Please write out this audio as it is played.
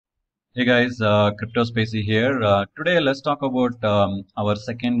Hey guys, Crypto Spacey here. Today let's talk about our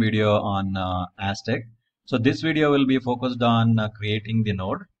second video on Aztec. So this video will be focused on creating the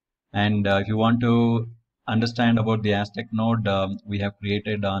node. And if you want to understand about the Aztec node, we have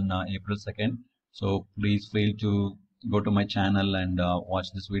created on April 2nd. So please feel to go to my channel and watch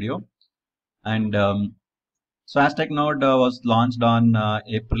this video. And so Aztec node was launched on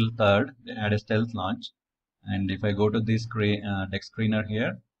April 3rd. They had a stealth launch. And if I go to this deck screener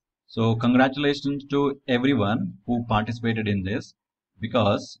here, so congratulations to everyone who participated in this,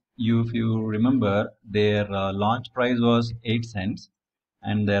 because if you remember, their launch price was 8 cents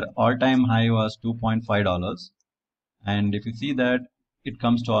and their all-time high was $2.5. And if you see that, it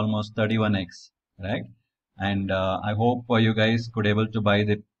comes to almost 31x, right? And I hope you guys could able to buy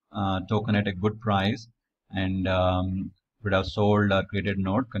the token at a good price and would have sold or created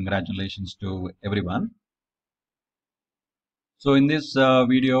node. Congratulations to everyone. So in this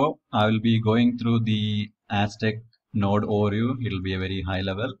video, I will be going through the Aztec node overview. It will be a very high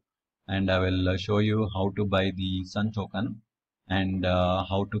level, and I will show you how to buy the Sun token and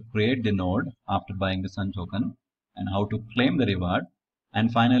how to create the node after buying the Sun token and how to claim the reward.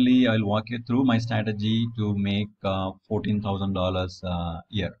 And finally, I will walk you through my strategy to make $14,000 a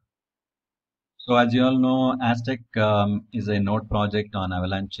year. So as you all know, Aztec is a node project on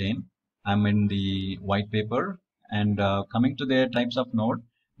Avalanche chain. I'm in the white paper. And coming to their types of node,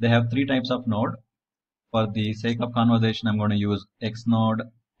 they have three types of node. For the sake of conversation, I'm going to use X node,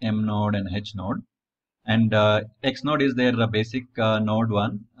 M node, and H node. And X node is their basic node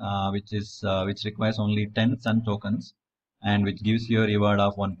one, which requires only 10 Sun tokens, and which gives you a reward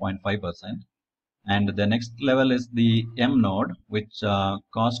of 1.5%. And the next level is the M node, which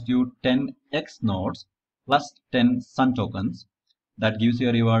costs you 10 X nodes plus 10 Sun tokens. That gives you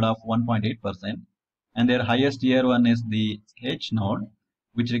a reward of 1.8%. And their highest tier one is the H node,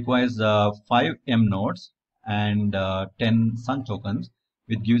 which requires 5 M nodes and 10 Sun tokens,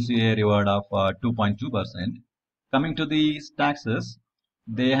 which gives you a reward of 2.2%. Coming to the taxes,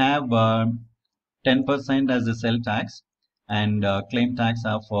 they have 10% as the sell tax and claim tax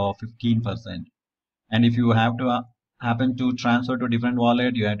of 15%. And if you have to happen to transfer to different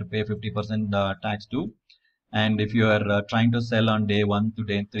wallet, you have to pay 50% tax too. And if you are trying to sell on day 1 to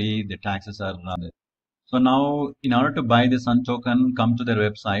day 3, the taxes are So now, in order to buy the Sun token, come to their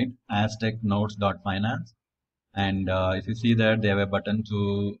website, aztechnodes.finance. And if you see that they have a button to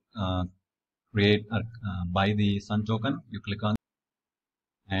create or buy the Sun token, you click on.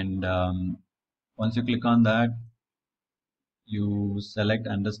 And once you click on that, you select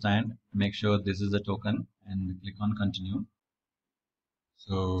understand, make sure this is the token, and click on continue.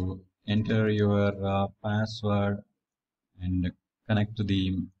 So enter your password and connect to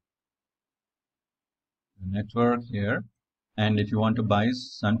the network here. And if you want to buy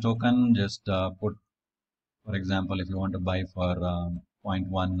Sun token, just put, for example, if you want to buy for 0.1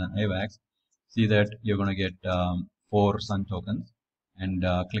 AVAX, see that you're going to get 4 Sun tokens, and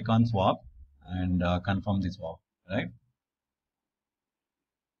click on swap and confirm the swap, right?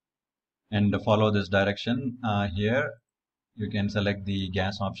 And follow this direction here. You can select the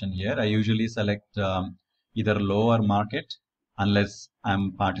gas option here. I usually select either low or market unless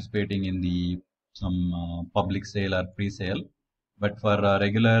I'm participating in the some public sale or pre-sale. But for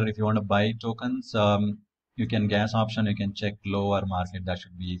regular, if you want to buy tokens, you can gas option, you can check low or market, that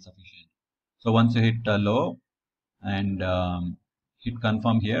should be sufficient. So once you hit low and hit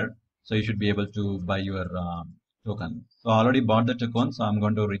confirm here, so you should be able to buy your token. So I already bought the token, so I'm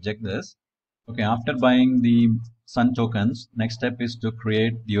going to reject this. Okay, after buying the Sun tokens, next step is to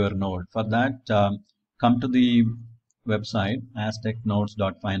create your node. For that, come to the website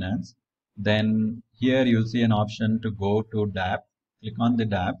aztechnodes.finance. Then here you'll see an option to go to dApp. Click on the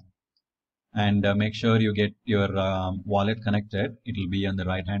dApp and make sure you get your wallet connected. It will be on the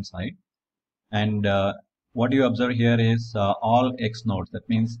right hand side. And what you observe here is all X nodes. That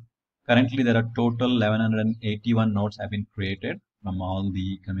means currently there are total 1181 nodes have been created from all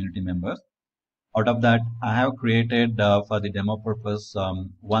the community members. Out of that, I have created for the demo purpose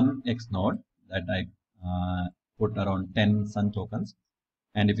one X node that I put around 10 Sun tokens.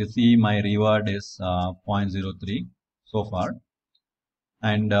 And if you see, my reward is 0.03 so far.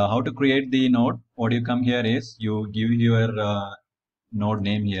 And how to create the node? What you come here is you give your node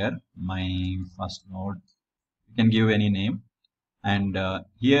name here. My first node, you can give any name. And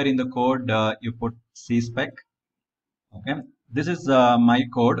here in the code, you put CSPEC. Okay, this is my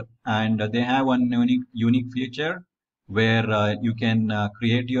code, and they have one unique feature where you can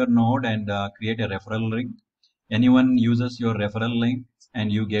create your node and create a referral link. Anyone uses your referral link and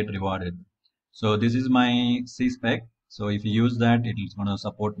you get rewarded. So this is my CSPEC. So if you use that, it is going to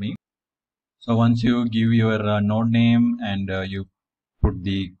support me. So once you give your node name and you put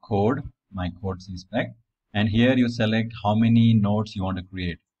the code, my code CSPEC, and here you select how many nodes you want to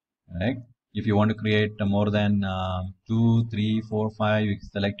create. Right? If you want to create more than 2, 3, 4, 5, you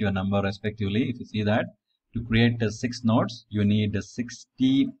select your number respectively. If you see that to create 6 nodes, you need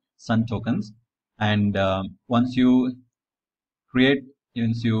 60 sun tokens. And once you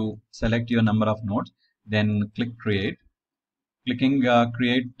select your number of nodes, then click create. Clicking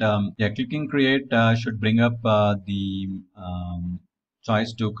create should bring up the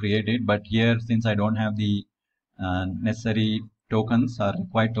choice to create it. But here, since I don't have the necessary tokens or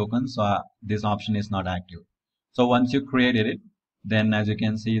required tokens, so this option is not active. So once you created it, then as you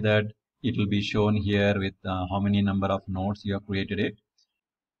can see that it will be shown here with how many number of nodes you have created it.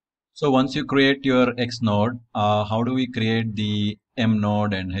 So once you create your X node, how do we create the M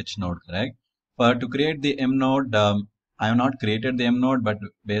node and H node, correct? To create the M node, I have not created the M node, but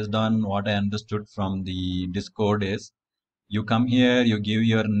based on what I understood from the Discord is, you come here, you give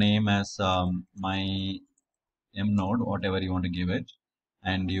your name as my M node, whatever you want to give it,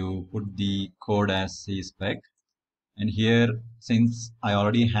 and you put the code as CSPEC. And here, since I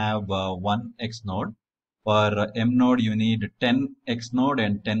already have one X node, for M node you need 10 X node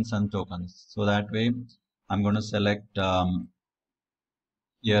and 10 sun tokens. So that way, I'm going to select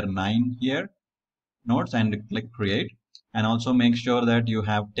year 9 here nodes and click create. And also make sure that you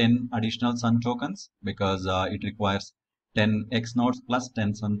have 10 additional sun tokens because it requires 10 X nodes plus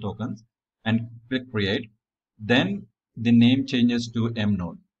 10 sun tokens, and click create. Then the name changes to M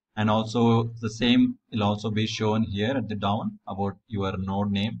node. And also the same will also be shown here at the down about your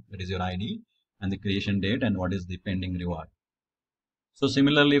node name, that is your ID, and the creation date and what is the pending reward. So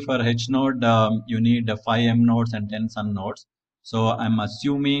similarly for H node, you need 5 M nodes and 10 sun nodes. So I'm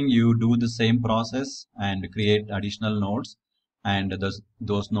assuming you do the same process and create additional nodes, and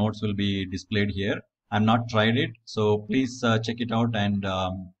those nodes will be displayed here. I've not tried it, so please check it out and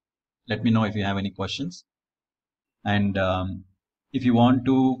let me know if you have any questions. And if you want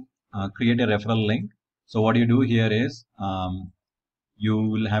to create a referral link, so what you do here is you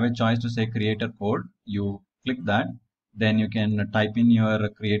will have a choice to say creator code. You click that, then you can type in your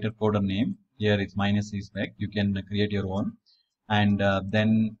creator code or name. Here it's -CSPEC. You can create your own, and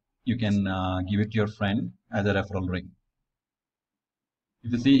then you can give it to your friend as a referral link.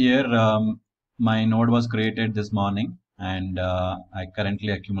 If you see here, my node was created this morning, and I currently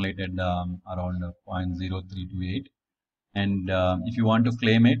accumulated around 0.0328. And if you want to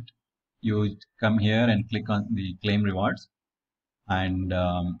claim it, you come here and click on the claim rewards, and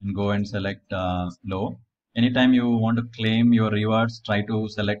go and select low. Anytime you want to claim your rewards, try to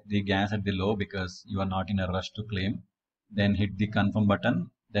select the gas at the low because you are not in a rush to claim. Then hit the confirm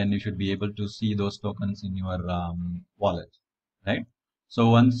button. Then you should be able to see those tokens in your wallet, right? So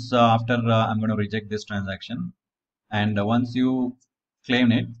once after I'm going to reject this transaction, and once you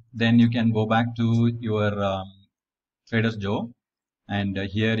claim it, then you can go back to your Traders Joe, and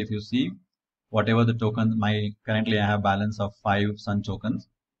here if you see whatever the tokens, currently I have balance of 5 sun tokens,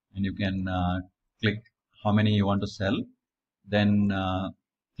 and you can click how many you want to sell, then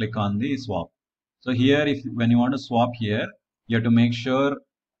click on the swap. So here when you want to swap here, you have to make sure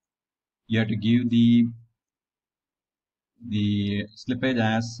you have to give the slippage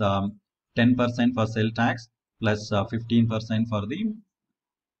as 10% for sale tax plus 15% for the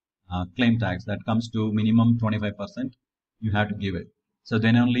claim tax. That comes to minimum 25%. You have to give it. So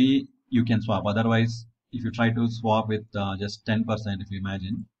then only you can swap. Otherwise, if you try to swap with just 10%, if you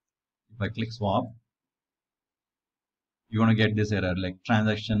imagine, if I click swap, you're going to get this error like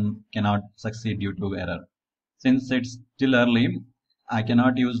transaction cannot succeed due to error. Since it's still early, I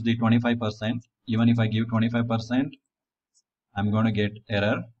cannot use the 25%. Even if I give 25%, I'm going to get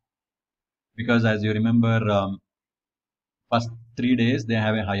error because as you remember, first 3 days they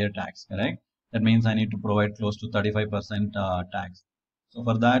have a higher tax, correct? That means I need to provide close to 35% tax. So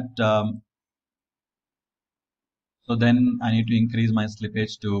for that, so then I need to increase my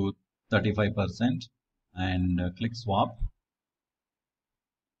slippage to 35% and click swap.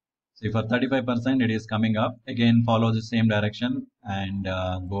 So for 35% it is coming up. Again, follow the same direction and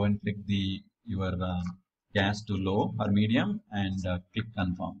go and click your gas to low or medium and click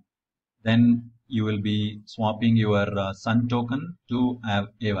confirm. Then you will be swapping your sun token to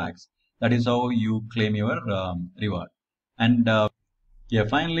AVAX. That is how you claim your reward. And yeah,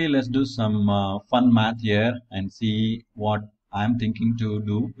 finally, let's do some fun math here and see what I'm thinking to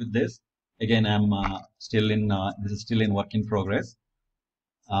do with this. Again, this is still in work in progress.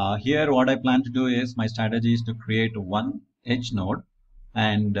 Here, what I plan to do is my strategy is to create one H node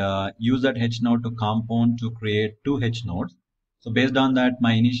and use that H node to compound to create two H nodes. So based on that,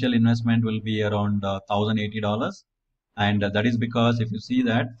 my initial investment will be around $1,080. And that is because if you see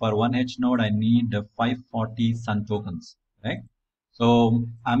that for one H node, I need 540 Sun tokens, right? So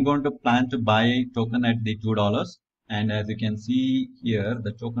I'm going to plan to buy token at the $2. And as you can see here,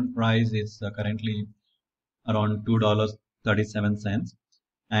 the token price is currently around $2.37.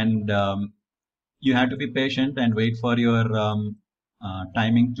 And you have to be patient and wait for your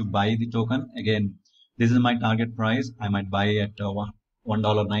timing to buy the token. Again, this is my target price. I might buy at $1.90 or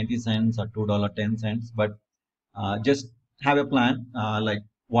 $2.10, but just have a plan, like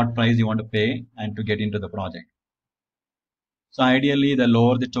what price you want to pay and to get into the project. So ideally, the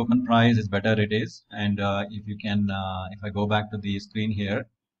lower the token price is better it is. And if you can, if I go back to the screen here,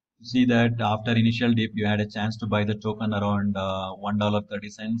 you see that after initial dip, you had a chance to buy the token around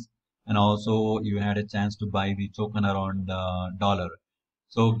 $1.30, and also you had a chance to buy the token around dollar.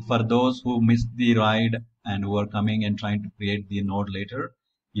 So for those who missed the ride and who are coming and trying to create the node later,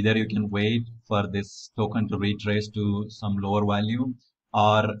 either you can wait for this token to retrace to some lower value,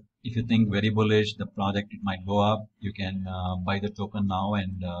 or if you think very bullish the project it might go up, you can buy the token now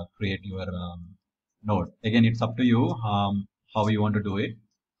and create your node. Again, it's up to you how you want to do it.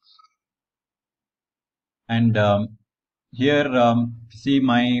 And here see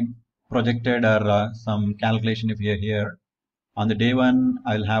my projected or some calculation. If you're here on the day one,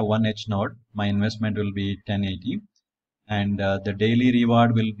 I'll have one H node. My investment will be 1080, and the daily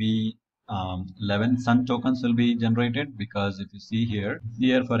reward will be 11 Sun tokens will be generated, because if you see here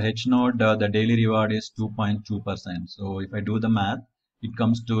for H node, the daily reward is 2.2%. So if I do the math, it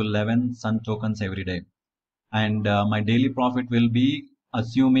comes to 11 Sun tokens every day. And my daily profit will be,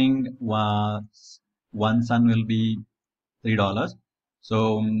 assuming one Sun will be $3.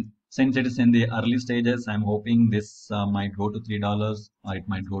 So since it is in the early stages, I'm hoping this might go to $3, or it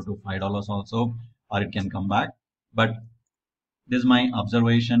might go to $5 also, or it can come back. But this is my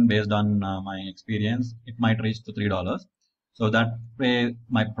observation based on my experience. It might reach to $3. So that way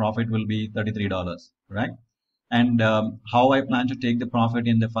my profit will be $33, right? And how I plan to take the profit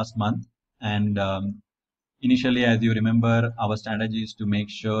in the first month. And initially, as you remember, our strategy is to make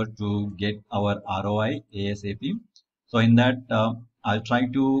sure to get our ROI ASAP. So in that, I'll try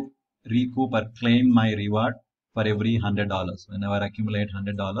to recoup or claim my reward for every $100. Whenever I accumulate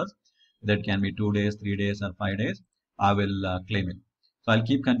 $100, that can be 2 days, 3 days, or 5 days, I will claim it. So I'll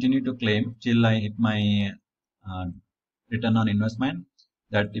keep continue to claim till I hit my return on investment.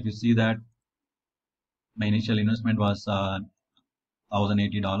 That if you see that my initial investment was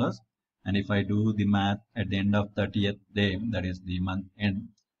 $1,080. And if I do the math at the end of 30th day, that is the month end,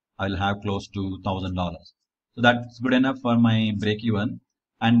 I'll have close to $1,000. So that's good enough for my break even.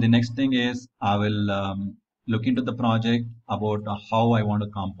 And the next thing is I will look into the project about how I want to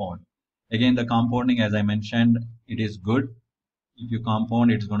compound. Again, the compounding, as I mentioned, it is good. If you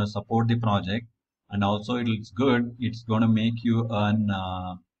compound, it's going to support the project. And also it's good. It's going to make you earn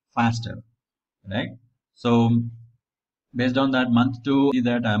faster, right? So based on that, month two, see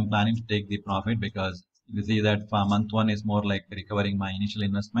that I'm planning to take the profit, because you see that for month one is more like recovering my initial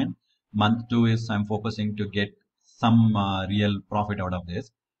investment. Month two is I'm focusing to get some real profit out of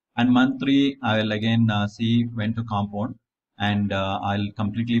this. And month three, I will again see when to compound, and I'll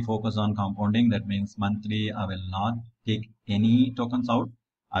completely focus on compounding. That means month three, I will not take any tokens out.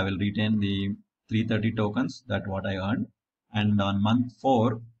 I will retain the 330 tokens, that what I earned. And on month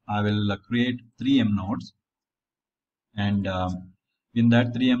four, I will create 3M nodes. And in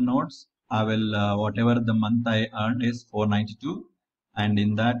that 3M nodes, I will whatever the month I earned is 492, and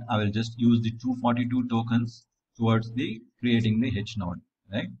in that I will just use the 242 tokens towards the creating the H node,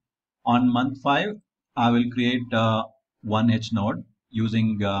 right? On month 5, I will create one H node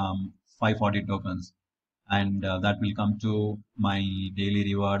using 540 tokens, and that will come to my daily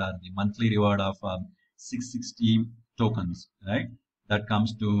reward or the monthly reward of 660 tokens, right? That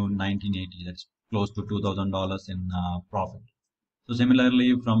comes to 1980. That's close to $2,000 in profit. So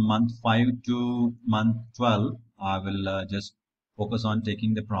similarly, from month 5 to month 12, I will just focus on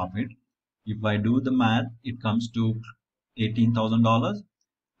taking the profit. If I do the math, it comes to $18,000,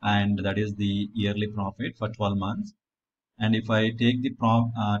 and that is the yearly profit for 12 months. And if I take the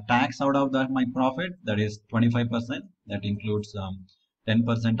tax out of that my profit, that is 25%. That includes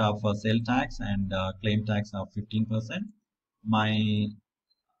 10% of sale tax and claim tax of 15%. My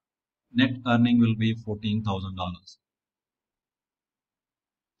net earning will be $14,000.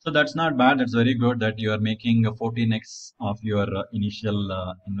 So that's not bad. That's very good that you are making a 14x of your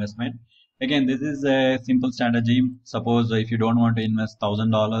initial investment. Again, this is a simple strategy. Suppose if you don't want to invest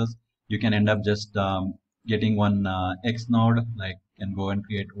 $1,000, you can end up just getting one X node, like you can go and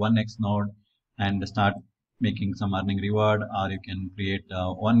create one X node and start making some earning reward, or you can create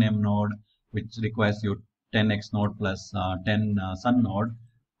one M node which requires you 10x node plus 10 sun node,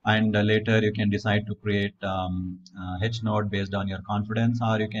 and later you can decide to create H node based on your confidence,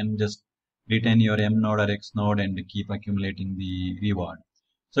 or you can just retain your M node or X node and keep accumulating the reward.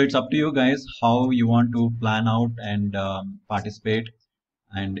 So it's up to you guys how you want to plan out and participate.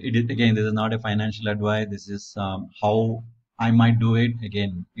 And it is, again, this is not a financial advice. This is how I might do it.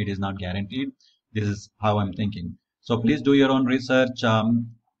 Again, it is not guaranteed. This is how I'm thinking. So please do your own research.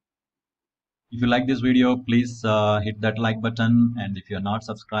 If you like this video, please hit that like button. And if you're not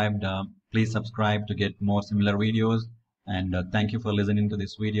subscribed, please subscribe to get more similar videos. And thank you for listening to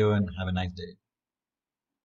this video, and have a nice day.